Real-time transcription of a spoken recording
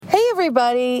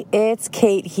everybody, it's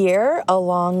Kate here,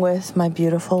 along with my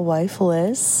beautiful wife,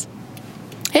 Liz.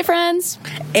 Hey, friends.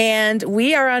 And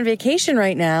we are on vacation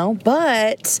right now,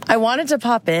 but I wanted to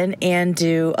pop in and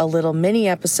do a little mini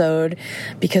episode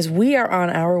because we are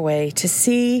on our way to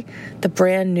see the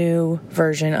brand new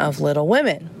version of Little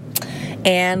Women.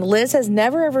 And Liz has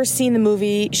never ever seen the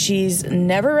movie. She's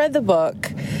never read the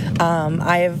book.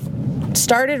 I have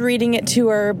started reading it to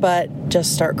her, but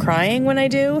just start crying when I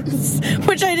do,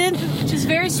 which I didn't. Which is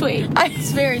very sweet.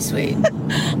 It's very sweet.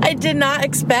 I did not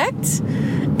expect.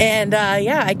 And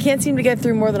I can't seem to get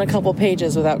through more than a couple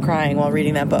pages without crying while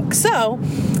reading that book. So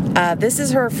this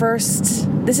is your first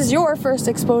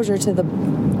exposure to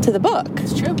the book.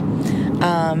 It's true.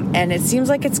 And it seems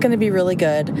like it's going to be really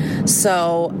good.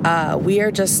 So we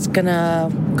are just going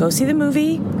to go see the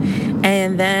movie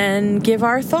and then give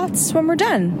our thoughts when we're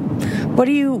done.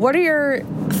 What are your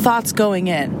thoughts going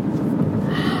in?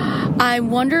 I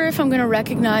wonder if I'm going to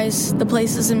recognize the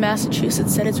places in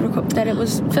Massachusetts that it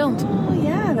was filmed. Oh,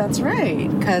 yeah, that's right.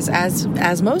 Because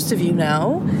as most of you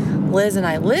know, Liz and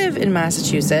I live in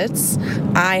Massachusetts.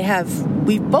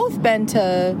 We've both been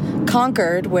to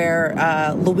Concord,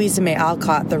 where Louisa May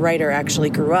Alcott, the writer,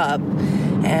 actually grew up.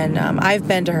 And I've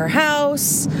been to her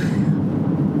house,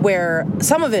 where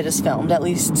some of it is filmed, at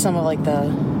least some of like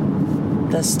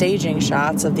the staging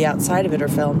shots of the outside of it are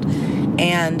filmed.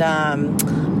 And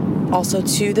also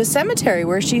to the cemetery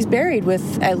where she's buried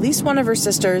with at least one of her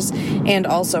sisters and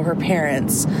also her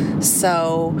parents.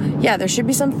 So, yeah, there should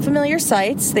be some familiar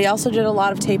sights. They also did a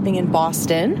lot of taping in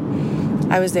Boston.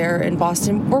 I was there in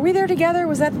Boston. Were we there together?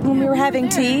 Was that when we were having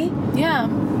tea? Yeah,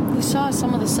 we saw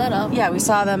some of the setup. Yeah, we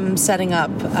saw them setting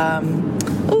up. And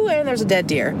there's a dead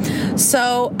deer.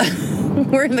 So,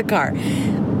 we're in the car.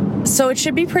 So it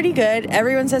should be pretty good.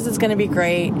 Everyone says it's going to be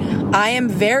great. I am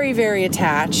very, very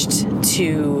attached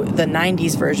to the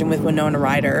 90s version with Winona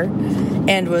Ryder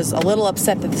and was a little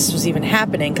upset that this was even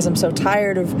happening because I'm so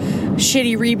tired of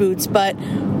shitty reboots. But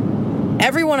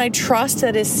everyone I trust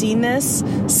that has seen this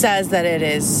says that it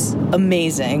is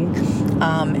amazing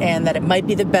and that it might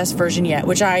be the best version yet,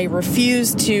 which I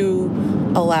refuse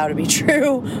to allow to be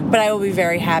true, but I will be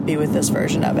very happy with this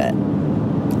version of it.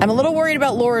 I'm a little worried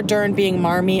about Laura Dern being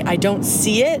Marmee. I don't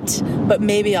see it, but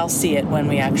maybe I'll see it when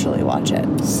we actually watch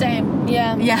it. Same,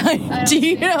 yeah. Yeah. Do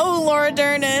you know who Laura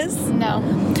Dern is? No.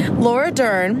 Laura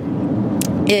Dern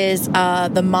is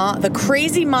the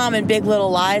crazy mom in Big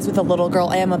Little Lies with the little girl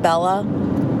Amabella.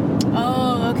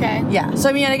 Oh, okay. Yeah. So,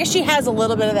 I guess she has a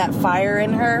little bit of that fire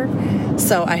in her.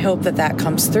 So I hope that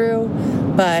comes through.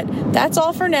 But that's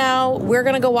all for now. We're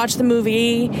going to go watch the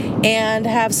movie and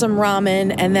have some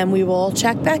ramen, and then we will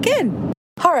check back in.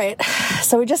 All right.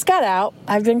 So we just got out.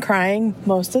 I've been crying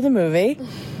most of the movie.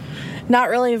 Not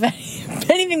really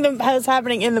anything that was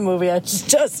happening in the movie. It's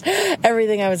just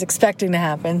everything I was expecting to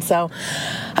happen. So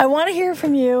I want to hear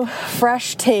from you.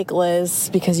 Fresh take, Liz,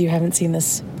 because you haven't seen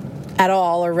this at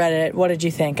all or read it. What did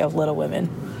you think of Little Women?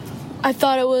 I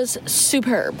thought it was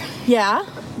superb. Yeah?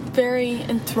 Very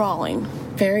enthralling.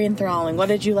 Very enthralling. What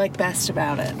did you like best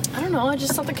about it? I don't know. I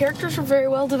just thought the characters were very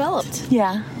well developed.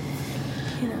 Yeah.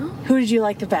 You know? Who did you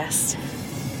like the best?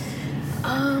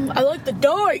 I like the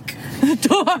dyke. The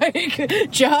dyke?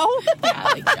 Joe? Yeah,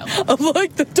 I like Joe. I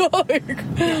like the dyke.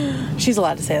 Yeah. She's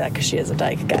allowed to say that because she is a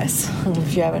dyke, guys.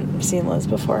 If you haven't seen Liz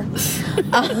before.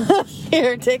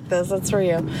 Here, take this. That's for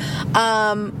you.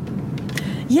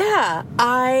 Yeah,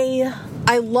 I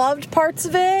loved parts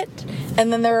of it.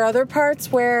 And then there are other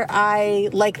parts where I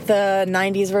like the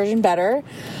 90s version better.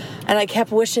 And I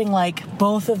kept wishing,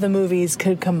 both of the movies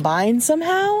could combine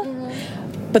somehow.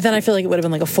 Mm-hmm. But then I feel like it would have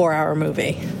been, a 4-hour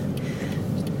movie.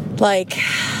 I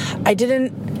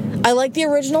like the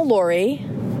original Laurie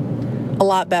a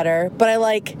lot better. But I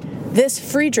like this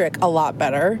Friedrich a lot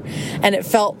better. And it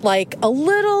felt like a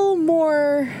little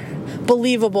more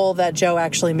believable that Joe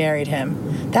actually married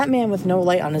him. That man with no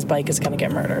light on his bike is going to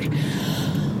get murdered.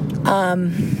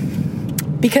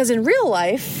 Because in real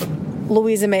life,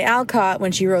 Louisa May Alcott,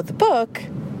 when she wrote the book,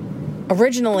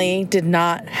 originally did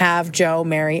not have Joe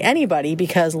marry anybody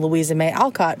because Louisa May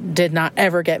Alcott did not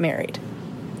ever get married.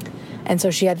 And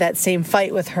so she had that same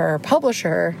fight with her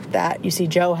publisher that you see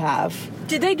Joe have.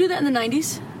 Did they do that in the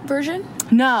 90s version?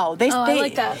 No. I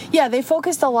like that. Yeah, they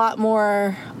focused a lot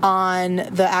more on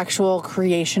the actual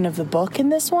creation of the book in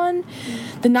this one.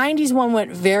 The 90s one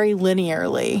went very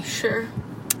linearly. Sure.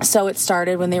 So it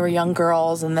started when they were young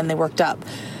girls, and then they worked up.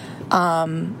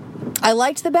 I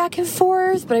liked the back and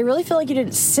forth, but I really feel like you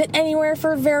didn't sit anywhere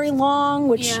for very long,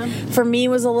 which for me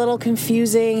was a little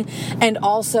confusing. And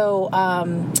also,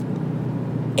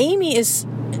 Amy is,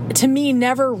 to me,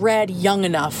 never read young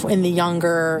enough in the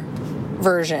younger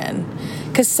version.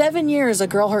 Because 7 years, a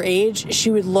girl her age,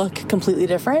 she would look completely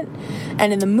different.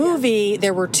 And in the movie,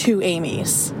 there were 2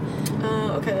 Amy's.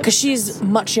 Oh, okay. Because she's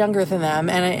much younger than them,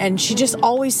 and she just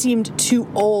always seemed too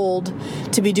old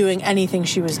to be doing anything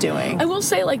she was doing. I will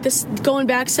say, like, this going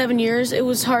back 7 years, it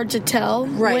was hard to tell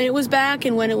when it was back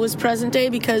and when it was present day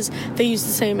because they used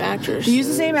the same actors. They used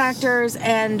the same actors,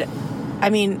 and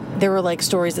I mean, there were like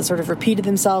stories that sort of repeated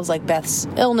themselves, like Beth's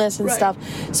illness and stuff.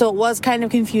 So it was kind of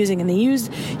confusing, and they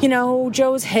used,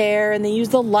 Joe's hair, and they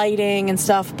used the lighting and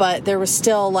stuff, but there was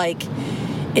still like,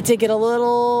 it did get a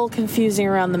little confusing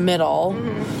around the middle.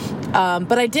 Mm-hmm.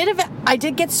 But I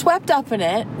did get swept up in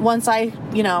it once I,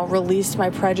 released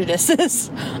my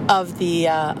prejudices of the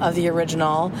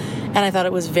original, and I thought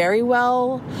it was very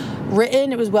well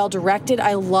written. It was well directed.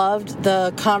 I loved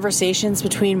the conversations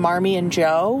between Marmee and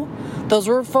Joe. Those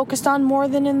were focused on more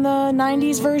than in the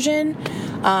 90s version.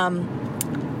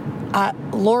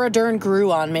 Laura Dern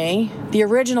grew on me. The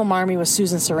original Marmee was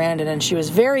Susan Sarandon, and she was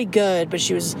very good, but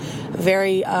she was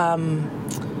very, not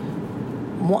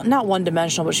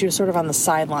one-dimensional, but she was sort of on the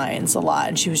sidelines a lot,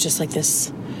 and she was just like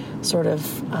this sort of,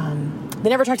 they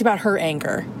never talked about her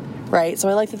anger, right? So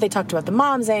I like that they talked about the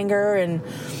mom's anger and,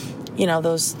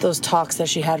 those talks that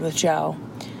she had with Joe.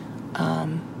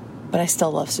 But I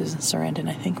still love Susan Sarandon,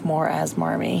 I think, more as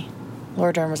Marmee.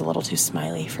 Laura Dern was a little too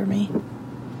smiley for me.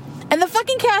 And the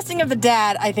fucking casting of the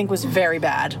dad, I think, was very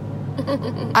bad.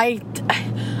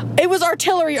 It was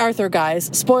Artillery Arthur, guys.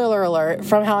 Spoiler alert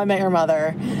from How I Met Your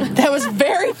Mother. That was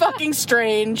very fucking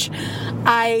strange.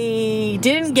 I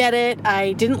didn't get it.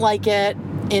 I didn't like it.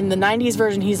 In the 90s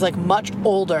version, he's like much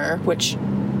older, which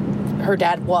her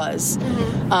dad was.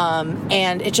 Mm-hmm.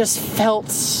 And it just felt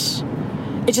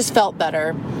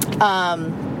better.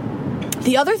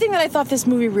 The other thing that I thought this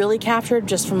movie really captured,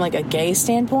 just from like a gay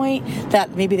standpoint,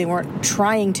 that maybe they weren't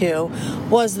trying to,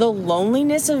 was the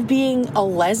loneliness of being a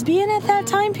lesbian at that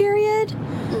time period.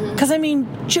 Because, I mean,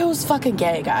 Joe's fucking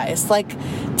gay, guys. Like,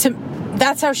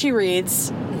 that's how she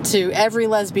reads to every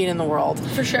lesbian in the world.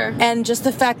 For sure. And just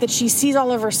the fact that she sees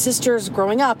all of her sisters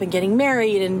growing up and getting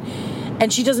married, and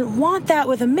she doesn't want that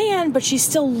with a man, but she's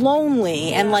still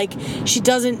lonely. Yeah. And, like, she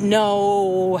doesn't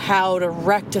know how to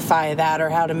rectify that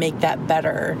or how to make that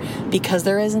better because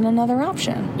there isn't another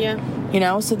option.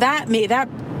 Yeah. So that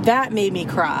made me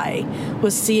cry,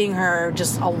 was seeing her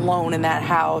just alone in that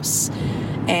house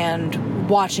and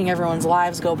watching everyone's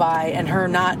lives go by and her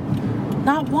not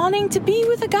wanting to be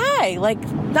with a guy, like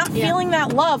not feeling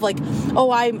that love, like,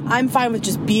 oh, I'm fine with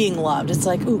just being loved. It's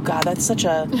like, ooh, God, that's such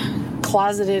a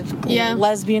closeted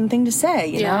lesbian thing to say,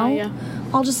 you know? Yeah.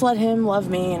 I'll just let him love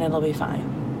me and it'll be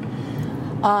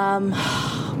fine.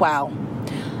 Wow.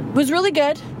 It was really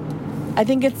good. I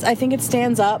think it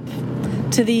stands up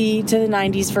to the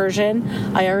 90s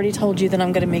version. I already told you that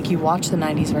I'm going to make you watch the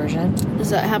 90s version. Is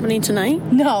that happening tonight?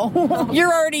 No.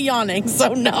 You're already yawning,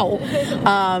 so no.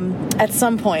 At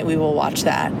some point we will watch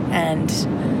that, and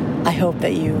I hope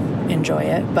that you enjoy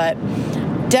it. But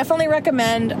definitely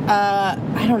recommend,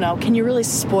 I don't know, can you really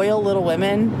spoil Little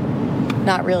Women?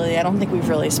 Not really. I don't think we've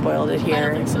really spoiled it here.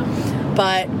 I don't think so.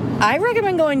 But I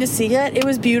recommend going to see it. It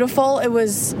was beautiful. It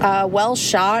was well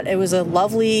shot. It was a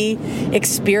lovely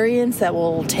experience that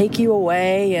will take you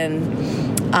away. And,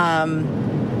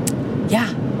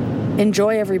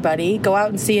 enjoy, everybody. Go out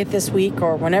and see it this week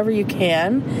or whenever you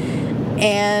can.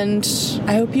 And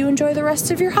I hope you enjoy the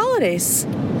rest of your holidays.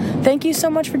 Thank you so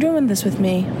much for doing this with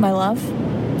me, my love.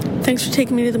 Thanks for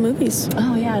taking me to the movies.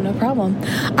 Oh, yeah, no problem.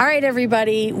 All right,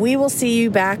 everybody. We will see you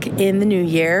back in the new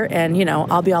year. And,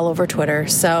 I'll be all over Twitter.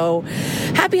 So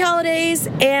happy holidays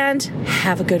and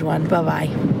have a good one. Bye-bye.